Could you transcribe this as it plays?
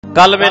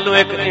कल मैनू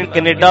एक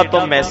कनेडा तो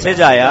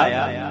मैसेज आया,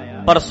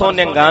 परसों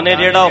निहंगा ने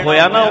जिहड़ा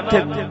होया ना उत्थे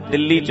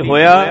दिल्ली च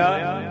होया,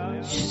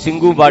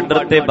 ਸਿੰਘੂ ਬਾਰਡਰ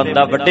ਤੇ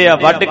ਬੰਦਾ ਵੱਢਿਆ,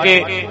 ਵੱਢ ਕੇ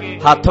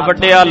ਹੱਥ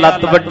ਵੱਢਿਆ,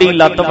 ਲੱਤ ਵੱਢੀ,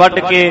 ਲੱਤ ਵੱਢ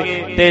ਕੇ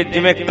ਤੇ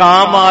ਜਿਵੇਂ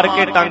ਕਾਂ ਮਾਰ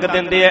ਕੇ ਟੰਗ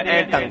ਦਿੰਦੇ ਆ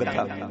ਐ ਟੰਗ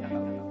ਤਾ,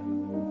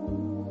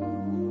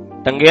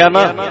 ਟੰਗਿਆ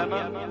ਨਾ।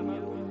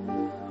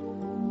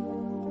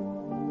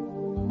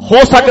 ਹੋ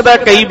ਸਕਦਾ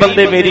ਕਈ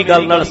ਬੰਦੇ ਮੇਰੀ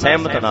ਗੱਲ ਨਾਲ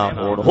ਸਹਿਮਤ ਨਾ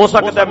ਹੋਣ, ਹੋ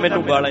ਸਕਦਾ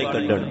ਮੈਨੂੰ ਗਾਲਾਂ ਹੀ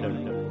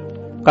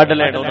ਕੱਢ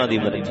ਲੈਣ, ਉਹਨਾਂ ਦੀ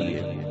ਮਰਜ਼ੀ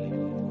ਹੈ।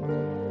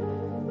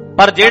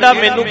 पर जेड़ा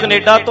मैनू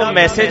कनेडा तो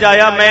मैसेज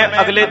आया, मैं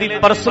अगले दी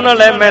पर्सनल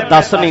है, मैं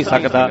दस नहीं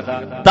सकता।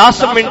 10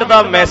 मिनट का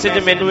मैसेज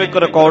मैनू एक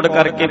रिकॉर्ड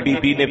करके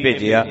बीबी ने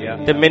भेजिया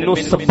ते मैनू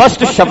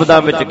स्पष्ट शब्दां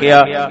विच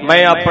कहा, मैं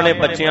अपने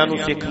बच्चियां नू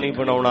सिख नहीं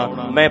बनाउणा,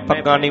 मैं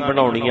पग्गां नहीं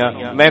बनाउणियां,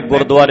 मैं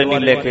गुरुद्वारे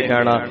नहीं लेके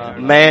जाना,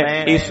 मैं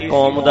इस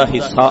कौम दा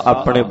हिस्सा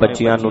अपने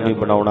बच्चियां नू नहीं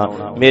बनाउणा।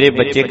 मेरे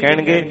बच्चे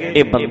कहणगे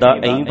ये बंदा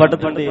ऐं वड्ड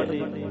दिंदे आ,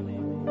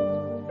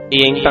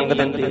 ये ऐं टंग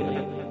दिंदे आ।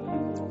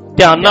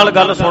 ध्यान नाल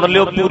गल सुन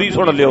लियो, पूरी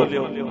सुन लियो,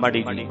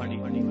 माड़ी जी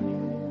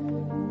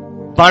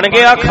बन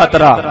गया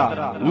खतरा।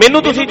 मैनू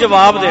तुसी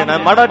जवाब देना,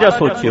 माड़ा जिहा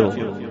सोचियो।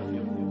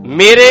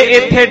 मेरे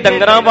इत्थे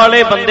डंगरां वाले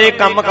बंदे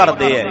काम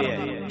करदे है,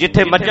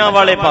 जिथे मझां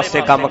वाले पासे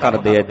काम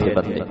करदे है इत्थे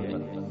बंदे,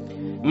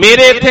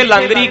 मेरे इत्थे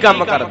लांगरी काम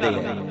करदे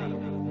है,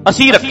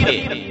 असीं रखे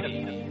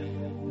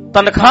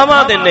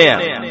तनखावां दिंदे आ।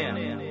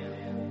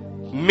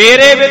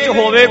 मेरे विच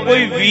होवे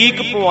कोई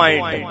वीक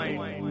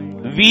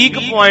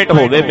पॉइंट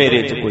होवे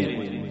मेरे च कोई,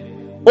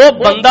 ਉਹ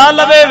ਬੰਦਾ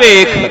ਲਵੇ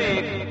ਵੇਖ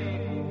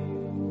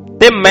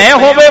ਤੇ ਮੈਂ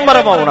ਹੋਵੇ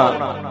ਮਰਵਾਉਣਾ,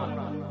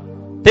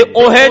 ਤੇ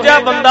ਉਹੇ ਜਿਹਾ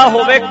ਬੰਦਾ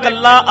ਹੋਵੇ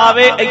ਕੱਲਾ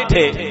ਆਵੇ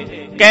ਇੱਥੇ,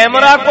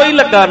 ਕੈਮਰਾ ਕੋਈ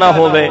ਲੱਗਾ ਨਾ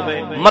ਹੋਵੇ,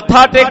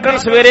 ਮੱਥਾ ਟੇਕਣ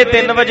ਸਵੇਰੇ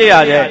 3 ਵਜੇ ਆ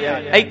ਜਾਏ,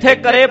 ਇੱਥੇ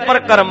ਕਰੇ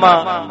ਪਰਕਰਮਾ,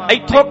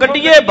 ਇੱਥੋਂ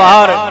ਕੱਢੀਏ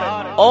ਬਾਹਰ,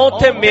 ਉਹ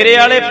ਉੱਥੇ ਮੇਰੇ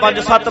ਵਾਲੇ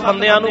 5-7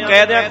 ਬੰਦਿਆਂ ਨੂੰ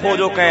ਕਹਿ ਦਿਆਂ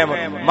ਖੋਜੋ ਕੈਮ,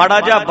 ਮਾੜਾ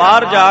ਜਿਹਾ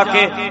ਬਾਹਰ ਜਾ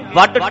ਕੇ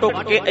ਵੱਢ ਟੁੱਕ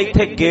ਕੇ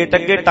ਇੱਥੇ ਗੇਟ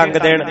ਅੱਗੇ ਟੰਗ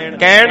ਦੇਣ,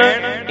 ਕਹਿਣ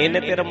ਇਹਨੇ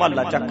ਤੇਰਾ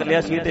ਮਹੱਲਾ ਚੱਕ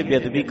ਲਿਆ ਸੀ ਤੇ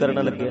ਬੇਅਦਬੀ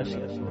ਕਰਨ ਲੱਗਿਆ ਸੀ।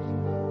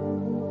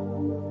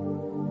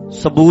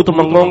 सबूत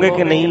मंगोगे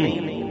कि नहीं?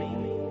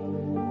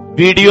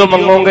 वीडियो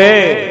मंगोगे?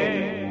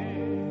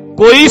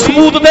 कोई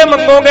सबूत दे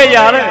मंगोगे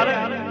यार,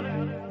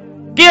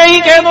 कि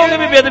यही कह दोगे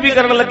भी बेदबी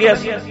करने लगे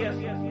सी।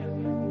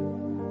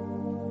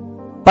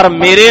 पर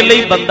मेरे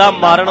लिए बंदा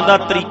मारन दा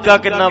तरीका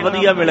कितना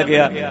वधिया मिल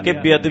गया कि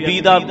बेदबी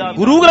दा,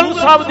 गुरु ग्रंथ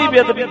साहब दी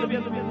बेदबी।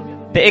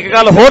 ते एक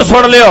गल होर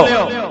सुन लियो,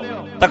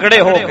 तकड़े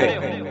हो के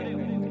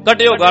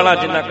कढ़ियो गालां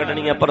जिन्ना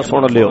कढ़नियां, पर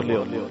सुन लियो,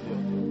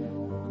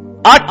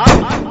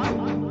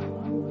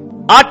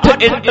 8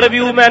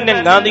 इंटरव्यू मैं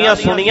निहंगां दियां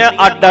सुनियां,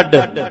 अड्ड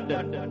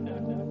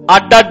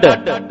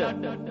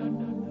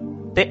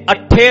ते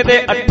अठे दे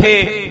अठे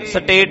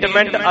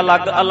स्टेटमेंट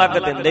अलग अलग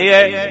दिंदे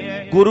है।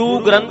 गुरु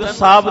ग्रंथ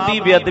साहब दी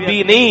बेअदबी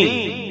नहीं,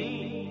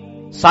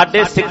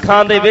 साडे सिखां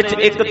दे विच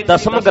एक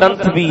 10म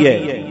ग्रंथ भी है,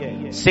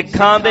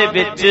 सिखां दे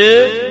विच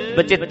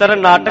बचित्र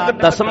नाटक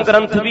 10म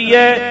ग्रंथ भी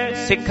है,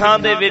 सिखां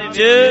दे विच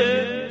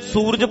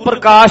सूरज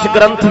प्रकाश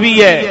ग्रंथ भी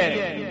है,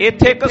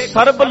 इत्थे एक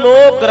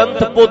सर्वलोक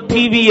ग्रंथ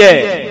पोथी भी है।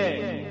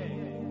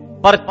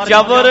 पर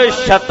चवर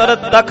छतर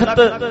तख्त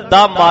दा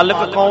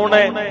मालिक कौन है?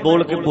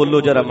 बोल के बोलो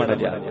जरा मन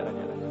जा।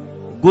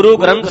 गुरु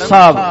ग्रंथ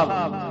साहब,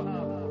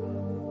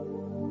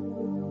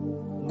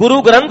 गुरु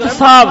ग्रंथ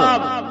साहब।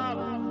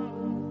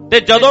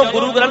 ते जदों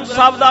गुरु ग्रंथ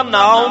साहब दा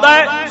नाम आउंदा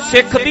है,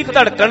 सिख दी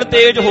धड़कन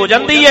तेज हो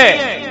जाती है।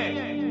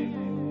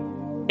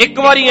 एक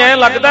बारी ऐ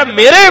लगदा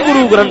मेरे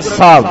गुरु ग्रंथ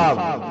साहब,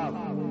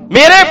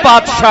 मेरे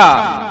पातशाह,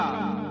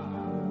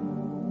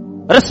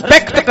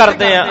 रिस्पैक्ट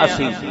करते हैं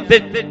असी, ते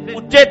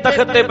उच्चे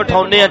तख्त ते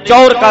बिठाउने हैं,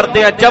 चौर करते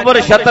हैं, चबर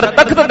छतर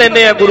तख्त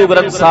देने हैं गुरु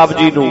ग्रंथ साहब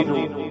जी नूं।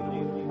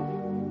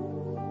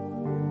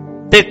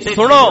 ते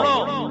सुनो,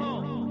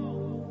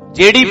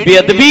 जेड़ी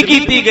बेअदबी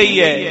कीती गई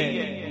है,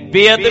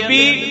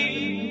 बेअदबी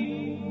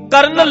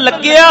करन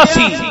लग्या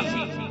सी,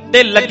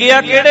 ते लग्या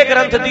केड़े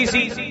ग्रंथ दी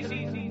सी?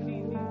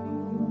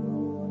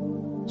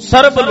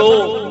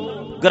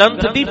 सर्वलोक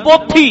ग्रंथ दी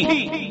पोथी,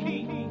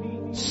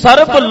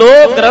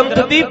 सर्वलोक ग्रंथ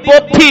दी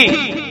पोथी,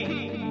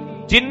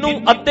 जिन्नू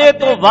अद्धे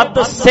तो वध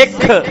सिख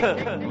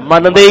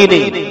मनदे ही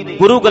नहीं।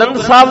 गुरु ग्रंथ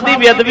साहब दी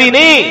बेअदबी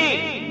नहीं,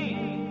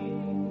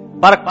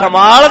 पर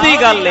कमाल दी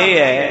गल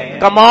है,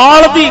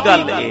 कमाल दी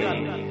गल है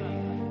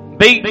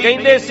बई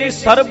कहंदे सी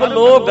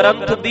सर्वलोक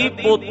ग्रंथ दी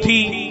पोथी,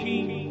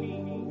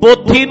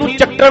 पोथी नू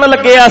चक्कण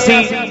लग्या सी,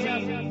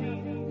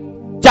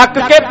 चक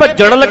के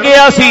भज्जण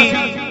लग्या सी।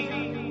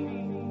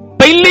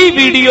 पहली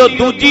वीडियो,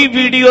 दूजी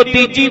वीडियो,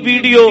 तीजी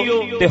वीडियो,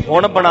 ते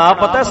हुण बना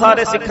पता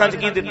सारे सिखां च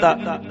की दिता?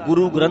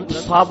 गुरु ग्रंथ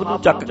साहब नूं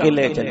चक के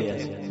ले चलिया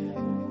सी।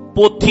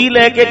 पोथी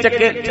लेके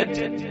चके,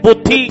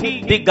 पोथी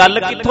दी गल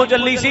कित्थों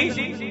चली सी?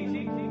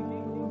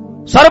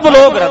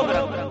 सर्वलोक ग्रंथ।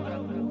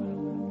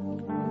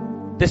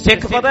 ते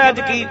सिख पता अज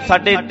की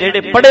साडे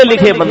जेड़े पढ़े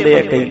लिखे बंदे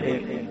है, कई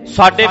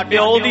साडे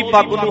प्यो दी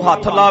पग नूं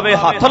हथ लावे,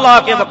 हथ ला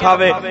के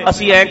विखावे,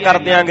 असीं ऐ कर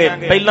देंगे।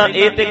 पहलां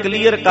इह ते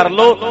क्लीयर कर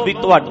लो भी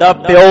तुहाडा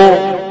प्यो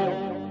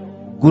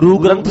गुरु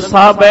ग्रंथ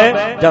साहब है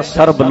या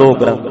सर्वलोक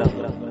ग्रंथ है,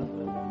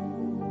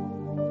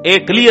 ਇਹ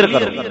ਕਲੀਅਰ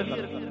ਕਰੋ।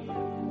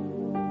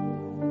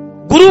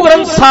 ਗੁਰੂ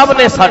ਗ੍ਰੰਥ ਸਾਹਿਬ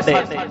ਨੇ ਸਾਡੇ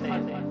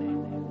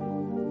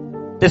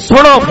ਤੇ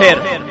ਸੁਣੋ ਫਿਰ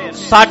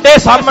ਸਾਡੇ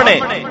ਸਾਹਮਣੇ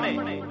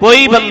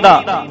ਕੋਈ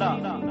ਬੰਦਾ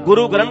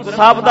ਗੁਰੂ ਗ੍ਰੰਥ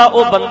ਸਾਹਿਬ ਦਾ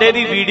ਉਹ ਬੰਦੇ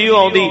ਦੀ ਵੀਡੀਓ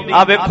ਆਉਂਦੀ,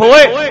 ਆ ਵੇਖੋ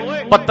ਓਏ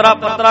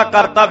ਪੱਤਰਾ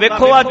ਕਰਤਾ,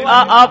 ਵੇਖੋ ਆ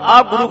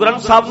ਗੁਰੂ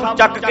ਗ੍ਰੰਥ ਸਾਹਿਬ ਨੂੰ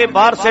ਚੱਕ ਕੇ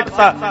ਬਾਹਰ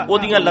ਸਿੱਟਤਾ,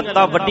 ਉਹਦੀਆਂ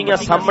ਲੱਤਾਂ ਵੱਡੀਆਂ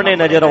ਸਾਹਮਣੇ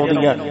ਨਜ਼ਰ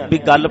ਆਉਂਦੀਆਂ ਵੀ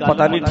ਗੱਲ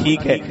ਪਤਾ ਨਹੀਂ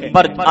ਠੀਕ ਹੈ।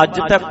 ਪਰ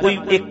ਅੱਜ ਤੱਕ ਕੋਈ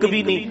ਇੱਕ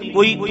ਵੀ ਨਹੀਂ,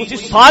 ਕੋਈ ਤੁਸੀਂ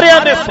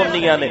ਸਾਰਿਆਂ ਨੇ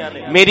ਸੁਣਨੀਆਂ ਨੇ,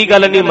 ਮੇਰੀ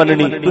ਗੱਲ ਨਹੀਂ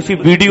ਮੰਨਣੀ, ਤੁਸੀਂ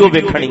ਵੀਡੀਓ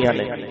ਵੇਖਣੀਆਂ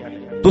ਨੇ।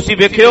 ਤੁਸੀਂ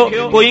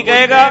ਵੇਖਿਓ, ਕੋਈ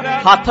ਕਹੇਗਾ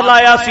ਹੱਥ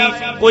ਲਾਇਆ ਸੀ,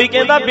 ਕੋਈ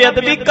ਕਹਿੰਦਾ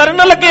ਬੇਅਦਬੀ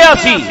ਕਰਨ ਲੱਗਿਆ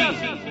ਸੀ।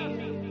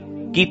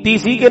 ਕੀਤੀ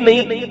ਸੀ ਕਿ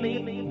ਨਹੀਂ?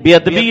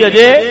 ਬੇਅਦਬੀ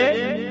ਅਜੇ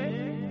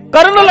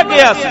ਕਰਨ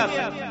ਲੱਗਿਆ ਸੀ,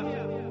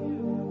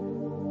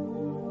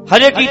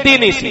 ਹਜੇ ਕੀਤੀ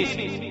ਨਹੀਂ ਸੀ।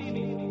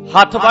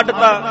 ਹੱਥ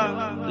ਵੱਢਤਾ,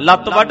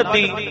 ਲੱਤ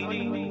ਵੱਢਤੀ,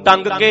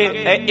 ਟੰਗ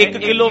ਕੇ 1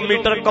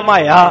 ਕਿਲੋਮੀਟਰ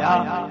ਘੁਮਾਇਆ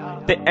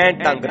ਤੇ ਐ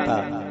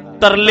ਟੰਗਤਾ,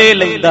 ਤਰਲੇ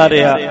ਲੈਂਦਾ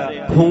ਰਿਹਾ,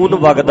 ਖੂਨ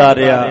ਵਗਦਾ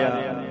ਰਿਹਾ,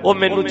 ਉਹ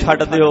ਮੈਨੂੰ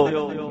ਛੱਡ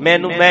ਦਿਓ,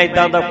 ਮੈਂ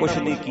ਇਦਾਂ ਦਾ ਕੁਛ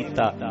ਨਹੀਂ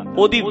ਕੀਤਾ।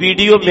 ਉਹਦੀ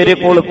ਵੀਡੀਓ ਮੇਰੇ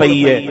ਕੋਲ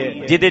ਪਈ ਹੈ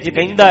ਜਿਹਦੇ ਚ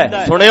ਕਹਿੰਦਾ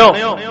ਹੈ, ਸੁਣਿਓ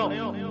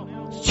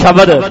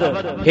ਸ਼ਬਦ,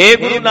 ਹੇ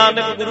ਗੁਰੂ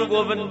ਨਾਨਕ,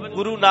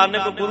 ਗੁਰੂ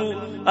ਨਾਨਕ, ਗੁਰੂ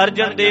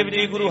ਅਰਜਨ ਦੇਵ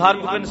ਜੀ, ਗੁਰੂ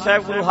ਹਰਗੋਬਿੰਦ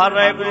ਸਾਹਿਬ, ਗੁਰੂ ਹਰ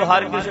ਰਾਏ, ਗੁਰੂ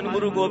ਹਰਕ੍ਰਿਸ਼ਨ,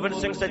 ਗੁਰੂ ਗੋਬਿੰਦ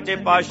ਸਿੰਘ ਸੱਚੇ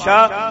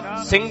ਪਾਤਸ਼ਾਹ,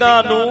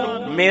 ਸਿੰਘਾਂ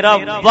ਨੂੰ ਮੇਰਾ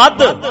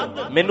ਵੱਧ,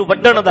 ਮੈਨੂੰ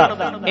ਵੱਢਣ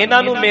ਦਾ,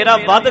 ਇਹਨਾਂ ਨੂੰ ਮੇਰਾ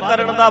ਵੱਧ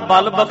ਕਰਨ ਦਾ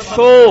ਬਲ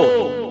ਬਖਸ਼ੋ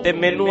ਤੇ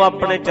ਮੈਨੂੰ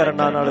ਆਪਣੇ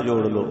ਚਰਨਾਂ ਨਾਲ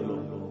ਜੋੜ ਲਓ।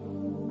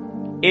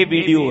 ਇਹ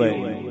ਵੀਡੀਓ ਹੈ।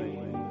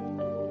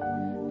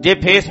 ਜੇ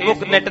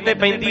ਫੇਸਬੁੱਕ ਨੈਟ ਤੇ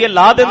ਪੈਂਦੀ ਹੈ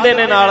ਲਾ ਦਿੰਦੇ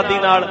ਨੇ ਨਾਲ ਦੀ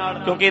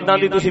ਨਾਲ, ਕਿਉਂਕਿ ਇਦਾਂ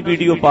ਦੀ ਤੁਸੀਂ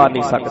ਵੀਡੀਓ ਪਾ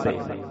ਨਹੀਂ ਸਕਦੇ।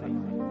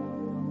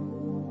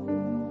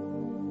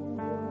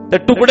 ਤੇ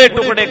ਟੁਕੜੇ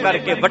ਟੁਕੜੇ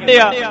ਕਰਕੇ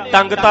ਵੱਢਿਆ,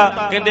 ਟੰਗਤਾ,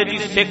 ਕਹਿੰਦੇ ਜੀ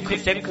ਸਿੱਖ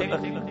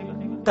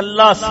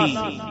ਕੱਲਾ ਸੀ,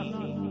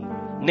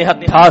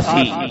 ਨਿਹੱਥਾ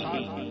ਸੀ।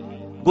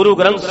 ਗੁਰੂ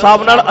ਗ੍ਰੰਥ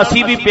ਸਾਹਿਬ ਨਾਲ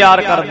ਅਸੀਂ ਵੀ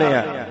ਪਿਆਰ ਕਰਦੇ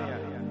ਹਾਂ।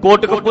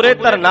 ਕੋਟਕਪੂਰੇ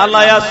ਧਰਨਾ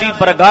ਲਾਇਆ ਸੀ,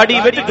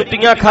 ਬਰਗਾੜੀ ਵਿੱਚ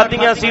ਜੁੱਤੀਆਂ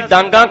ਖਾਧੀਆਂ ਸੀ,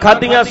 ਡਾਂਗਾਂ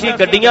ਖਾਧੀਆਂ ਸੀ,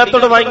 ਗੱਡੀਆਂ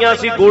ਤੁੜਵਾਈਆਂ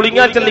ਸੀ,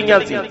 ਗੋਲੀਆਂ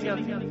ਚੱਲੀਆਂ ਸੀ,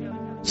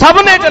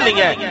 ਸਭ ਨੇ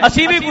ਚੱਲੀਆਂ।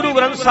 ਅਸੀਂ ਵੀ ਗੁਰੂ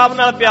ਗ੍ਰੰਥ ਸਾਹਿਬ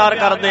ਨਾਲ ਪਿਆਰ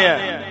ਕਰਦੇ ਹਾਂ।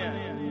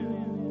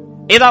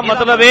 ਇਹਦਾ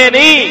ਮਤਲਬ ਇਹ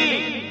ਨਹੀਂ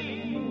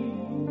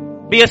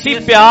ਵੀ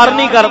ਅਸੀਂ ਪਿਆਰ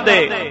ਨਹੀਂ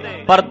ਕਰਦੇ,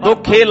 ਪਰ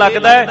ਦੁੱਖ ਇਹ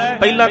ਲੱਗਦਾ ਹੈ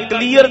ਪਹਿਲਾਂ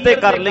ਕਲੀਅਰ ਤੇ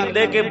ਕਰ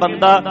ਲੈਂਦੇ ਕਿ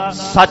ਬੰਦਾ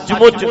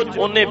ਸੱਚਮੁੱਚ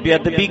ਉਹਨੇ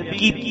ਬੇਅਦਬੀ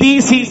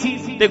ਕੀਤੀ ਸੀ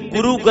ਤੇ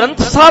ਗੁਰੂ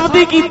ਗ੍ਰੰਥ ਸਾਹਿਬ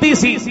ਦੀ ਕੀਤੀ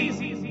ਸੀ,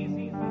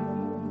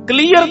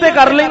 ਕਲੀਅਰ ਤੇ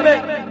ਕਰ ਲੈਂਦੇ।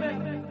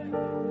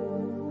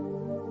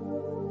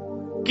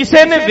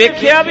 ਕਿਸੇ ਨੇ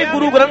ਵੇਖਿਆ ਵੀ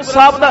ਗੁਰੂ ਗ੍ਰੰਥ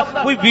ਸਾਹਿਬ ਦਾ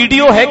ਕੋਈ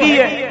ਵੀਡੀਓ ਹੈਗੀ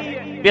ਹੈ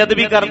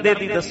ਬੇਅਦਬੀ ਕਰਦੇ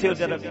ਦੀ? ਦੱਸਿਓ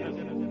ਜਰਾ।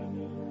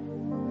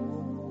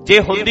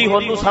 ਜੇ ਹੁੰਦੀ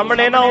ਉਹਨੂੰ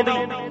ਸਾਹਮਣੇ ਨਾ ਆਉਂਦੀ,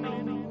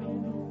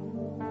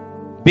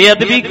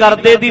 ਬੇਅਦਬੀ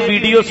ਕਰਦੇ ਦੀ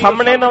ਵੀਡੀਓ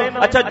ਸਾਹਮਣੇ ਨਾ।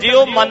 ਅੱਛਾ, ਜੇ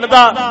ਉਹ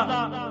ਮੰਨਦਾ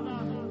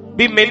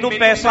ਵੀ ਮੈਨੂੰ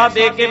ਪੈਸਾ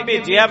ਦੇ ਕੇ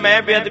ਭੇਜਿਆ,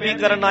 ਮੈਂ ਬੇਅਦਬੀ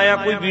ਕਰਨ ਆਇਆ,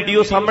 ਕੋਈ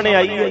ਵੀਡੀਓ ਸਾਹਮਣੇ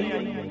ਆਈ ਹੈ?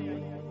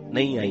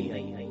 ਨਹੀਂ ਆਈ।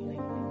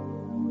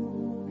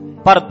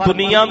 ਪਰ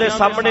ਦੁਨੀਆ ਦੇ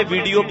ਸਾਹਮਣੇ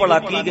ਵੀਡੀਓ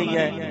ਭਲਾ ਕੀ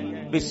ਗਈਆਂ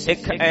ਵੀ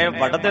ਸਿੱਖ ਐ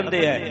ਵੱਢ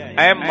ਦਿੰਦੇ ਐ,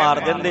 ਐ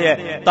ਮਾਰ ਦਿੰਦੇ ਐ,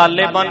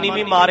 ਤਾਲਿਬਾਨੀ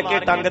ਵੀ ਮਾਰ ਕੇ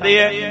ਟੰਗਦੇ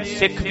ਐ,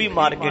 ਸਿੱਖ ਵੀ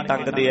ਮਾਰ ਕੇ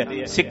ਟੰਗਦੇ ਐ।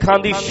 ਸਿੱਖਾਂ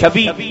ਦੀ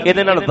ਛਵੀ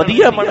ਇਹਦੇ ਨਾਲ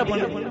ਵਧੀਆ ਬਣਦੀ ਹੈ।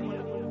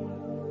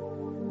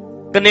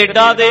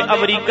 ਕੈਨੇਡਾ ਦੇ,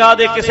 ਅਮਰੀਕਾ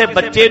ਦੇ ਕਿਸੇ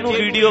ਬੱਚੇ ਨੂੰ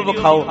ਵੀਡੀਓ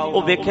ਵਿਖਾਓ,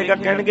 ਉਹ ਵੇਖੇਗਾ,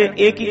 ਕਹਿਣਗੇ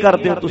ਇਹ ਕੀ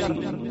ਕਰਦੇ ਹੋ ਤੁਸੀਂ?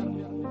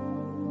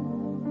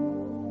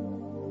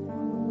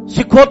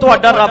 ਸਿੱਖੋ,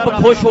 ਤੁਹਾਡਾ ਰੱਬ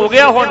ਖੁਸ਼ ਹੋ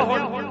ਗਿਆ। ਹੁਣ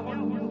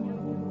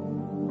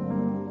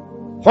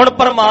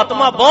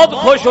ਪਰਮਾਤਮਾ ਬਹੁਤ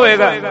ਖੁਸ਼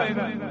ਹੋਏਗਾ,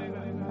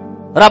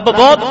 ਰੱਬ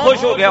ਬਹੁਤ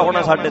ਖੁਸ਼ ਹੋ ਗਿਆ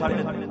ਹੋਣਾ ਸਾਡੇ ਤੇ।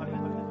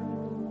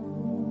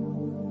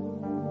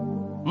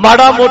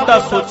 ਮਾੜਾ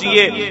ਮੋਟਾ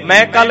ਸੋਚੀਏ।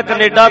 ਮੈਂ ਕੱਲ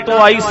ਕੈਨੇਡਾ ਤੋਂ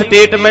ਆਈ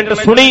ਸਟੇਟਮੈਂਟ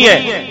ਸੁਣੀ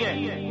ਹੈ,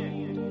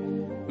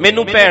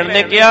 ਮੈਨੂੰ ਭੈਣ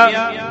ਨੇ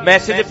ਕਿਹਾ,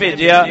 ਮੈਸੇਜ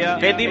ਭੇਜਿਆ,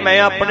 ਕਹਿੰਦੀ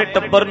ਮੈਂ ਆਪਣੇ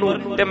ਟੱਬਰ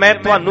ਨੂੰ, ਤੇ ਮੈਂ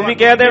ਤੁਹਾਨੂੰ ਵੀ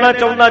ਕਹਿ ਦੇਣਾ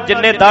ਚਾਹੁੰਦਾ,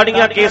 ਜਿੰਨੇ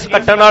ਦਾੜੀਆਂ ਕੇਸ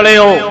ਕੱਟਣ ਵਾਲੇ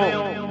ਹੋ,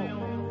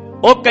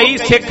 ਉਹ ਕਈ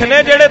ਸਿੱਖ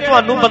ਨੇ ਜਿਹੜੇ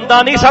ਤੁਹਾਨੂੰ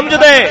ਬੰਦਾ ਨਹੀਂ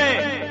ਸਮਝਦੇ।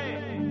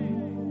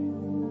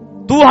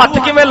 ਤੂੰ ਹੱਥ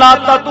ਕਿਵੇਂ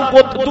ਲਾਤਾ, ਤੂੰ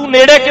ਪੁੱਤ, ਤੂੰ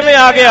ਨੇੜੇ ਕਿਵੇਂ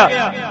ਆ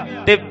ਗਿਆ?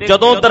 ਤੇ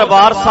ਜਦੋਂ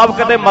ਦਰਬਾਰ ਸਾਹਿਬ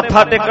ਕਦੇ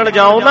ਮੱਥਾ ਟੇਕਣ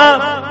ਜਾਓ ਨਾ,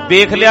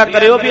 ਵੇਖ ਲਿਆ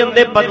ਕਰਿਓ ਵੀ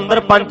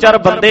ਅੰਦਰ 5-4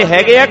 ਬੰਦੇ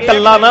ਹੈਗੇ ਆ,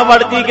 ਕੱਲਾ ਨਾ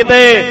ਵੜ ਜੀ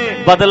ਕਿਤੇ।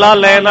 ਬਦਲਾ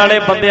ਲੈਣ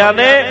ਵਾਲੇ ਬੰਦਿਆਂ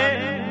ਨੇ,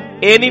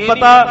 ਇਹ ਨਹੀਂ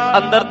ਪਤਾ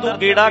ਅੰਦਰ ਤੂੰ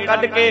ਗੇੜਾ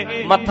ਕੱਢ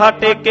ਕੇ ਮੱਥਾ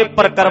ਟੇਕ ਕੇ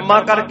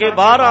ਪਰਿਕਰਮਾ ਕਰਕੇ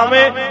ਬਾਹਰ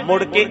ਆਵੇਂ,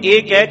 ਮੁੜ ਕੇ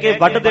ਇਹ ਕਹਿ ਕੇ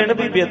ਵੱਢ ਦੇਣ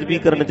ਵੀ ਬੇਅਦਬੀ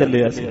ਕਰਨ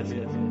ਚੱਲਿਆ ਸੀ।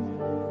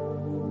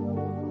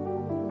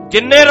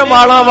 ਜਿੰਨੇ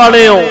ਰਮਾਲਾਂ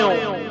ਵਾਲੇ ਹੋ,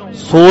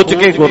 ਸੋਚ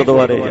ਕੇ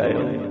ਗੁਰਦੁਆਰੇ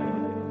ਜਾਇਓ।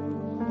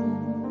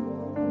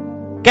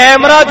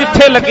 ਕੈਮਰਾ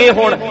ਜਿੱਥੇ ਲੱਗੇ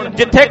ਹੋਣ,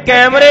 ਜਿੱਥੇ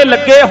ਕੈਮਰੇ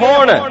ਲੱਗੇ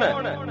ਹੋਣ,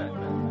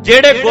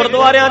 ਜਿਹੜੇ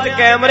ਗੁਰਦੁਆਰਿਆਂ 'ਚ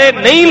ਕੈਮਰੇ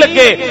ਨਹੀਂ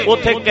ਲੱਗੇ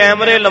ਉੱਥੇ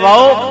ਕੈਮਰੇ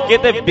ਲਵਾਓ,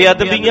 ਕਿਤੇ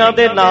ਬੇਅਦਬੀਆਂ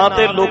ਦੇ ਨਾਂ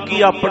ਤੇ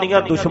ਲੋਕੀ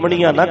ਆਪਣੀਆਂ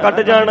ਦੁਸ਼ਮਣੀਆਂ ਨਾ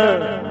ਕੱਢ ਜਾਣ।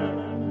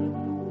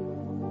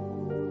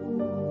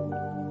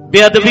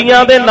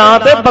 ਬੇਅਦਬੀਆਂ ਦੇ ਨਾਂ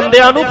ਤੇ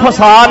ਬੰਦਿਆਂ ਨੂੰ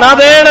ਫਸਾ ਨਾ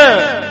ਦੇਣ,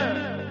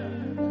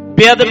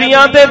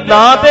 ਬੇਅਦਬੀਆਂ ਦੇ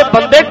ਨਾਂ ਤੇ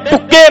ਬੰਦੇ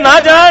ਟੁੱਕੇ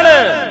ਨਾ ਜਾਣ।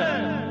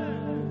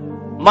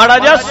 ਮਾੜਾ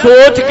ਜਿਹਾ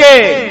ਸੋਚ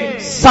ਕੇ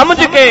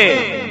ਸਮਝ ਕੇ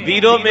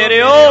ਵੀਰੋ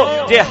ਮੇਰਿਓ,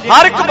 ਜੇ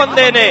ਹਰ ਇੱਕ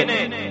ਬੰਦੇ ਨੇ,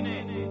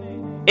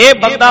 ਇਹ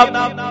ਬੰਦਾ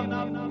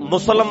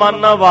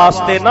ਮੁਸਲਮਾਨਾਂ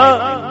ਵਾਸਤੇ ਨਾ,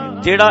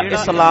 ਜਿਹੜਾ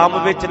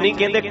ਇਸਲਾਮ ਵਿੱਚ ਨਹੀਂ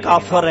ਕਹਿੰਦੇ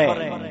ਕਾਫਰ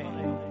ਹੈ,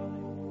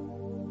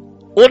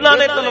 ਉਹਨਾਂ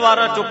ਨੇ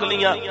ਤਲਵਾਰਾਂ ਚੁੱਕ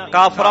ਲੀਆਂ,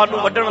 ਕਾਫਰਾਂ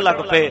ਨੂੰ ਵੱਢਣ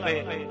ਲੱਗ ਪਏ,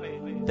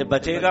 ਤੇ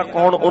ਬਚੇਗਾ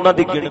ਕੌਣ? ਉਹਨਾਂ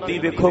ਦੀ ਗਿਣਤੀ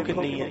ਵੇਖੋ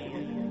ਕਿੰਨੀ ਹੈ।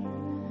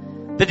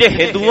 ਤੇ ਜੇ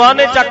ਹਿੰਦੂਆਂ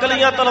ਨੇ ਚੱਕ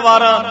ਲਈਆਂ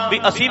ਤਲਵਾਰਾਂ ਵੀ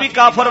ਅਸੀਂ ਵੀ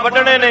ਕਾਫਰ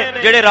ਵੱਢਣੇ ਨੇ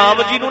ਜਿਹੜੇ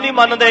ਰਾਮ ਜੀ ਨੂੰ ਨਹੀਂ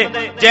ਮੰਨਦੇ,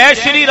 ਜੈ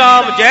ਸ਼੍ਰੀ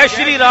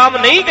ਰਾਮ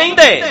ਨਹੀਂ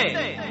ਕਹਿੰਦੇ,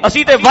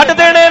 ਅਸੀਂ ਤੇ ਵੱਢ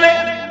ਦੇਣੇ ਨੇ।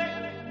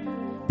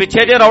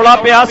 ਪਿੱਛੇ ਜੇ ਰੌਲਾ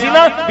ਪਿਆ ਸੀ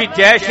ਨਾ ਵੀ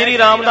ਜੈ ਸ਼੍ਰੀ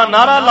ਰਾਮ ਦਾ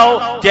ਨਾਰਾ ਲਾਓ,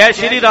 ਜੈ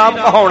ਸ਼੍ਰੀ ਰਾਮ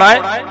ਕਹਾਉਣਾ ਹੈ,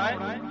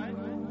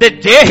 ਤੇ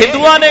ਜੇ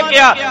ਹਿੰਦੂਆਂ ਨੇ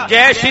ਕਿਹਾ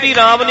ਜੈ ਸ਼੍ਰੀ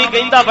ਰਾਮ ਨਹੀਂ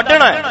ਕਹਿੰਦਾ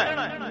ਵੱਢਣਾ ਹੈ,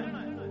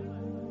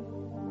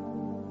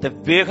 ਤੇ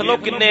ਵੇਖ ਲਓ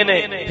ਕਿੰਨੇ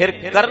ਨੇ ਫਿਰ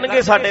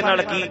ਕਰਨਗੇ ਸਾਡੇ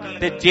ਨਾਲ ਕੀ।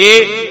 ਤੇ ਜੇ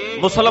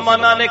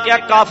ਮੁਸਲਮਾਨਾਂ ਨੇ ਕਿਹਾ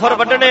ਕਾਫਰ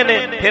ਵੱਢਣੇ ਨੇ,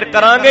 ਫਿਰ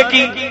ਕਰਾਂਗੇ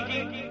ਕੀ।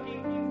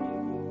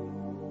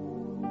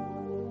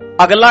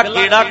 ਅਗਲਾ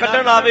ਕੀੜਾ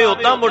ਕੱਢਣ ਆਵੇ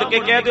ਉਦਾਂ ਮੁੜ ਕੇ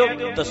ਕਹਿ ਦਿਓ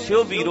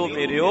ਦੱਸਿਓ ਵੀਰੋ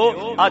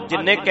ਮੇਰਿਓ ਆ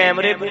ਜਿੰਨੇ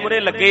ਕੈਮਰੇ ਕੂਮਰੇ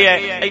ਲੱਗੇ ਐ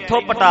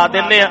ਇੱਥੋਂ ਪਟਾ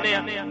ਦਿੰਨੇ ਆ,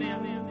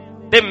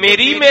 ਤੇ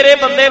ਮੇਰੇ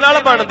ਬੰਦੇ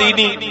ਨਾਲ ਬਣਦੀ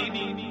ਨਹੀਂ,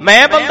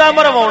 ਮੈਂ ਬੰਦਾ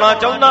ਮਰਵਾਉਣਾ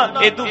ਚਾਹੁੰਦਾ,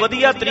 ਇਦੋਂ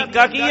ਵਧੀਆ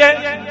ਤਰੀਕਾ ਕੀ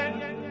ਹੈ।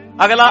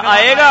 ਅਗਲਾ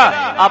ਆਏਗਾ,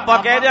 ਆਪਾਂ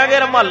ਕਹਿ ਦਿਆਂਗੇ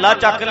ਰਮਾਲਾ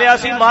ਚੱਕ ਲਿਆ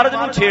ਸੀ, ਮਹਾਰਾਜ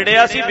ਨੂੰ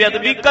ਛੇੜਿਆ ਸੀ,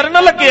 ਬੇਅਦਬੀ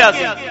ਕਰਨ ਲੱਗਿਆ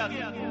ਸੀ,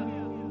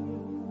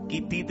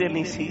 ਕੀਤੀ ਤੇ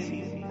ਨਹੀਂ ਸੀ।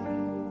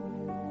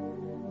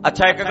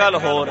 ਅੱਛਾ ਇੱਕ ਗੱਲ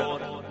ਹੋਰ,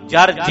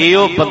 ਯਾਰ ਜੇ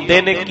ਉਹ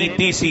ਬੰਦੇ ਨੇ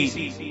ਕੀਤੀ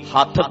ਸੀ,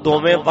 ਹੱਥ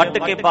ਦੋਵੇਂ ਵੱਢ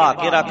ਕੇ ਭਾ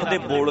ਕੇ ਰੱਖਦੇ,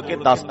 ਬੋਲ ਕੇ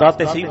ਦੱਸਦਾ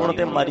ਤੇ ਸੀ, ਹੁਣ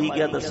ਤੇ ਮਰੀ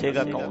ਗਿਆ,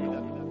 ਦੱਸੇਗਾ ਕੌਣ।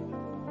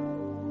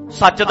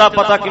 ਸੱਚ ਦਾ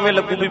ਪਤਾ ਕਿਵੇਂ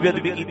ਲੱਗੂ ਵੀ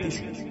ਬੇਅਦਬੀ ਕੀਤੀ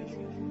ਸੀ।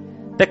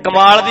 ਤੇ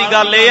ਕਮਾਲ ਦੀ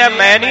ਗੱਲ ਇਹ ਹੈ,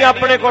 ਮੈਂ ਨਹੀਂ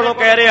ਆਪਣੇ ਕੋਲੋਂ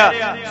ਕਹਿ ਰਿਹਾ,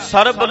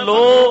 ਸਰਬ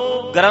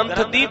ਲੋਕ ਗ੍ਰੰਥ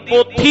ਦੀ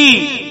ਪੋਥੀ,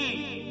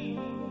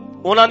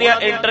 ਉਹਨਾਂ ਦੀਆਂ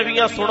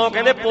ਇੰਟਰਵਿਊਆਂ ਸੁਣੋ,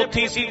 ਕਹਿੰਦੇ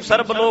ਪੋਥੀ ਸੀ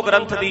ਸਰਬ ਲੋਕ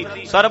ਗ੍ਰੰਥ ਦੀ।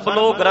 ਸਰਬ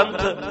ਲੋਕ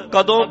ਗ੍ਰੰਥ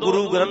ਕਦੋਂ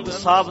ਗੁਰੂ ਗ੍ਰੰਥ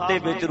ਸਾਹਿਬ ਦੇ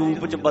ਵਿੱਚ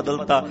ਰੂਪ ਚ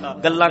ਬਦਲਤਾ।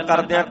 ਗੱਲਾਂ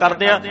ਕਰਦਿਆਂ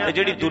ਕਰਦਿਆਂ ਤੇ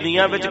ਜਿਹੜੀ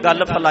ਦੁਨੀਆ ਵਿੱਚ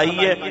ਗੱਲ ਫੈਲਾਈ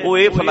ਹੈ ਉਹ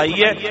ਇਹ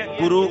ਫੈਲਾਈ ਹੈ,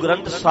 ਗੁਰੂ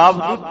ਗ੍ਰੰਥ ਸਾਹਿਬ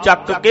ਨੂੰ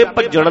ਚੱਕ ਕੇ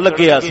ਭੱਜਣ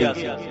ਲੱਗਿਆ ਸੀ,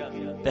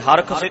 ਤੇ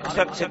ਹਰ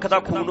ਸਿੱਖ ਦਾ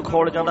ਖੂਨ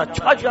ਖੋਲ ਜਾਂਦਾ।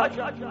 ਅੱਛਾ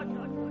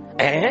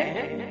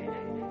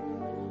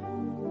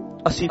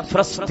ਅਸੀਂ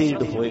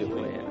ਫਰਸਟ੍ਰੇਟਡ ਹੋਏ ਆ,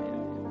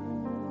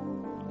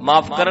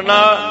 ਮਾਫ ਕਰਨਾ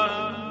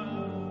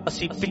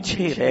ਅਸੀਂ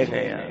ਪਿੱਛੇ ਰਹਿ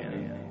ਗਏ ਆ।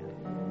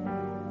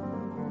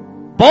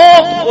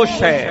 ਬਹੁਤ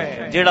ਕੁਛ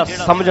ਹੈ ਜਿਹੜਾ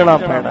ਸਮਝਣਾ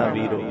ਪੈਣਾ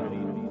ਵੀਰੋ,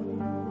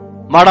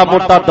 ਮਾੜਾ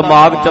ਮੋਟਾ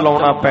ਦਿਮਾਗ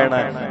ਚਲਾਉਣਾ ਪੈਣਾ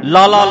ਹੈ।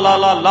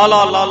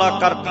 ਲਾਲਾ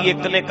ਕਰਤੀ,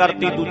 ਇੱਕ ਨੇ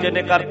ਕਰਤੀ, ਦੂਜੇ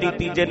ਨੇ ਕਰਤੀ,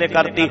 ਤੀਜੇ ਨੇ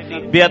ਕਰਤੀ।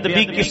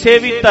 ਬੇਅਦਬੀ ਕਿਸੇ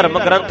ਵੀ ਧਰਮ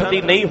ਗ੍ਰੰਥ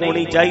ਦੀ ਨਹੀਂ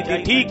ਹੋਣੀ ਚਾਹੀਦੀ,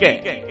 ਠੀਕ ਹੈ,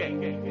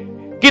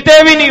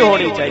 ਕਿਤੇ ਵੀ ਨਹੀਂ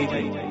ਹੋਣੀ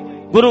ਚਾਹੀਦੀ।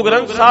 ਗੁਰੂ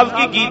ਗ੍ਰੰਥ ਸਾਹਿਬ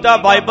ਕੀ ਗੀਤਾ,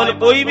 ਬਾਈਬਲ,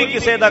 ਕੋਈ ਵੀ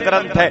ਕਿਸੇ ਦਾ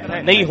ਗ੍ਰੰਥ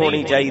ਹੈ, ਨਹੀਂ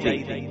ਹੋਣੀ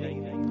ਚਾਹੀਦੀ।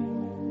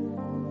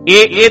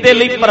 ਇਹਦੇ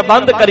ਲਈ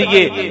ਪ੍ਰਬੰਧ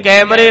ਕਰੀਏ,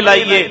 ਕੈਮਰੇ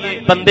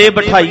ਲਾਈਏ, ਬੰਦੇ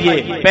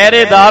ਬਿਠਾਈਏ,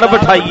 ਪਹਿਰੇਦਾਰ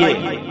ਬਿਠਾਈਏ,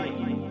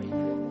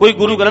 ਕੋਈ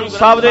ਗੁਰੂ ਗ੍ਰੰਥ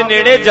ਸਾਹਿਬ ਦੇ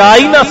ਨੇੜੇ ਜਾ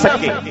ਹੀ ਨਾ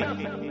ਸਕੇ।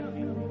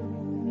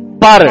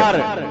 ਪਰ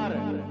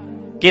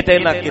ਕਿਤੇ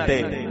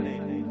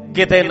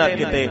ਨਾ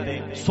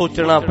ਕਿਤੇ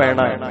ਸੋਚਣਾ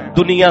ਪੈਣਾ ਹੈ।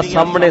 ਦੁਨੀਆ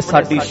ਸਾਹਮਣੇ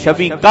ਸਾਡੀ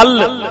ਛਵੀ,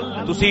 ਕੱਲ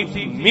ਤੁਸੀਂ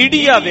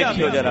ਮੀਡੀਆ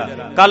ਵੇਖਿਓ ਜਰਾ,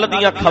 ਕੱਲ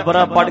ਦੀਆਂ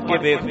ਖਬਰਾਂ ਪੜ੍ਹ ਕੇ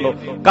ਵੇਖ ਲਓ,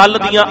 ਕੱਲ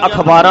ਦੀਆਂ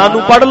ਅਖਬਾਰਾਂ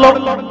ਨੂੰ ਪੜ੍ਹ ਲਓ,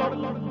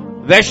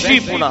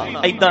 ਵੈਸ਼ੀਪੁਣਾ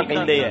ਏਦਾਂ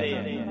ਕਹਿੰਦੇ ਆ।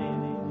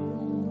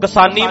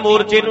 ਕਿਸਾਨੀ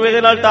ਮੋਰਚੇ ਨੂੰ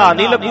ਇਹਦੇ ਨਾਲ ਢਾਹ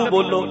ਨਹੀਂ ਲੱਗੂ।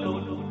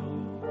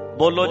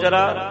 ਬੋਲੋ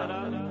ਜਰਾ।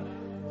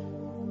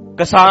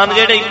 ਕਿਸਾਨ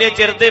ਜਿਹੜੇ ਇੰਨੇ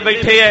ਚਿਰ ਦੇ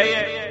ਬੈਠੇ ਐ,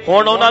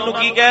 ਹੁਣ ਉਹਨਾਂ ਨੂੰ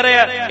ਕੀ ਕਹਿ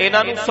ਰਿਹਾ,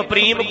 ਇਹਨਾਂ ਨੂੰ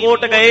ਸੁਪਰੀਮ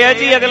ਕੋਰਟ ਗਏ ਆ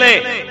ਜੀ,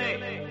 ਅਗਲੇ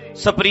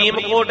ਸੁਪਰੀਮ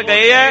ਕੋਰਟ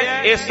ਗਏ ਐ,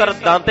 ਇਹ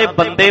ਸਰਹੱਦਾਂ ਤੇ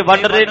ਬੰਦੇ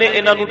ਵੰਡ ਰਹੇ ਨੇ,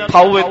 ਇਹਨਾਂ ਨੂੰ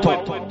ਉਠਾਓ ਇੱਥੋਂ,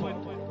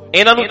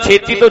 ਇਹਨਾਂ ਨੂੰ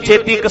ਛੇਤੀ ਤੋਂ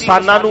ਛੇਤੀ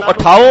ਕਿਸਾਨਾਂ ਨੂੰ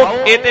ਉਠਾਓ।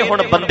 ਇਹ ਤੇ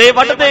ਹੁਣ ਬੰਦੇ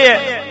ਵੱਢਦੇ ਐ,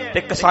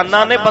 ਤੇ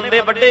ਕਿਸਾਨਾਂ ਨੇ ਬੰਦੇ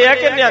ਵੱਢੇ ਆ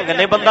ਕਿ ਨਿਹੰਗ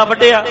ਨੇ ਬੰਦਾ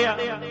ਵੱਢਿਆ?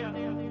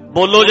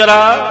 ਬੋਲੋ ਜਰਾ।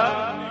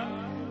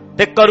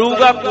 ਤੇ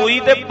ਕਰੂਗਾ ਕੋਈ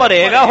ਤੇ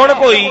ਭਰੇਗਾ ਹੁਣ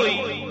ਕੋਈ।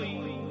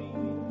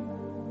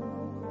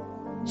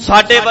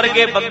 ਸਾਡੇ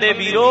ਵਰਗੇ ਬੰਦੇ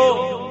ਵੀਰੋ,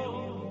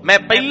 ਮੈਂ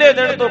ਪਹਿਲੇ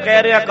ਦਿਨ ਤੋਂ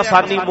ਕਹਿ ਰਿਹਾ,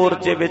 ਕਿਸਾਨੀ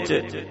ਮੋਰਚੇ ਵਿੱਚ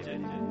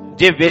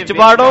ਜੇ ਵਿੱਚ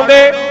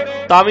ਵਾੜੋਗੇ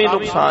ਤਾਂ ਵੀ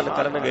ਨੁਕਸਾਨ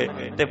ਕਰਨਗੇ,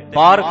 ਤੇ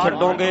ਬਾਹਰ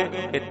ਛੱਡੋਗੇ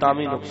ਇਹ ਤਾਂ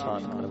ਵੀ ਨੁਕਸਾਨ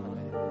ਕਰਨਗੇ।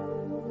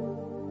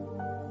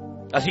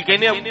 ਅਸੀਂ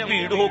ਕਹਿੰਦੇ ਆ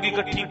ਭੀੜ ਹੋ ਗਈ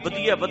ਇਕੱਠੀ,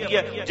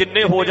 ਵਧੀਆ,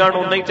 ਜਿੰਨੇ ਹੋ ਜਾਣ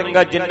ਓਨਾ ਹੀ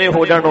ਚੰਗਾ, ਜਿੰਨੇ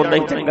ਹੋ ਜਾਣ ਓਨਾ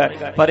ਹੀ ਚੰਗਾ।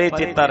 ਪਰ ਇਹ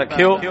ਚੇਤਾ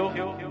ਰੱਖਿਓ,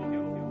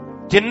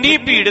 ਜਿੰਨੀ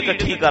ਭੀੜ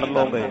ਇਕੱਠੀ ਕਰ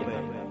ਲੋਗੇ,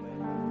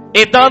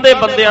 ਏਦਾਂ ਦੇ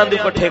ਬੰਦਿਆਂ ਨੂੰ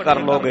ਇਕੱਠੇ ਕਰ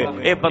ਲੋਗੇ,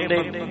 ਇਹ ਬੰਦੇ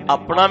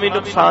ਆਪਣਾ ਵੀ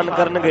ਨੁਕਸਾਨ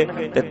ਕਰਨਗੇ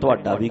ਤੇ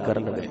ਤੁਹਾਡਾ ਵੀ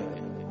ਕਰਨਗੇ।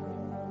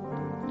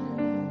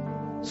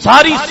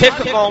 ਸਾਰੀ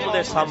ਸਿੱਖ ਕੌਮ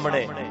ਦੇ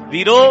ਸਾਹਮਣੇ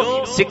ਵੀਰੋ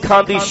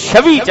ਸਿੱਖਾਂ ਦੀ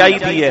ਛਵੀ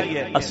ਚਾਹੀਦੀ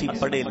ਹੈ। ਅਸੀਂ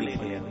ਪੜ੍ਹੇ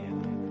ਲਿਖੇ ਆ,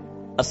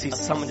 ਅਸੀਂ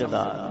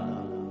ਸਮਝਦਾਰ।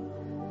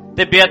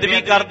 ਤੇ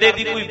ਬੇਅਦਬੀ ਕਰਦੇ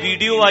ਦੀ ਕੋਈ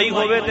ਵੀਡੀਓ ਆਈ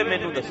ਹੋਵੇ ਤੇ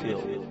ਮੈਨੂੰ ਦੱਸਿਓ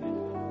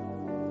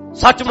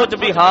ਸੱਚਮੁੱਚ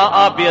ਵੀ ਹਾਂ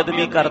ਆ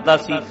ਬੇਅਦਬੀ ਕਰਦਾ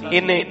ਸੀ।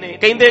 ਇਹਨੇ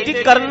ਕਹਿੰਦੇ ਜੀ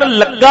ਕਰਨ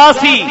ਲੱਗਾ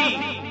ਸੀ,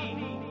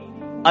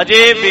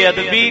 ਅਜੇ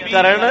ਬੇਅਦਬੀ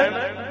ਕਰਨ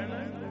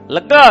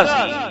ਲੱਗਾ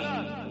ਸੀ,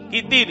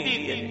 ਕੀਤੀ ਨਹੀਂ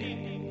ਸੀ।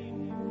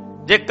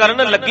 ਜੇ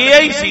ਕਰਨ ਲੱਗਿਆ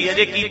ਹੀ ਸੀ,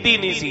 ਅਜੇ ਕੀਤੀ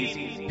ਨਹੀਂ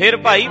ਸੀ, ਫਿਰ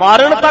ਭਾਈ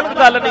ਮਾਰਨ ਤੱਕ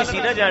ਗੱਲ ਨਹੀਂ ਸੀ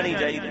ਨਾ ਜਾਣੀ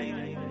ਚਾਹੀਦੀ।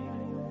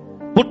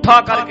 ਪੁੱਠਾ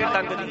ਕਰਕੇ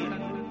ਟੰਗ ਲਈਏ,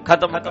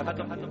 ਖਤਮ।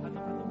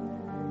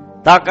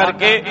 ਤਾਂ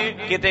ਕਰਕੇ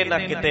ਕਿਤੇ ਨਾ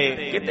ਕਿਤੇ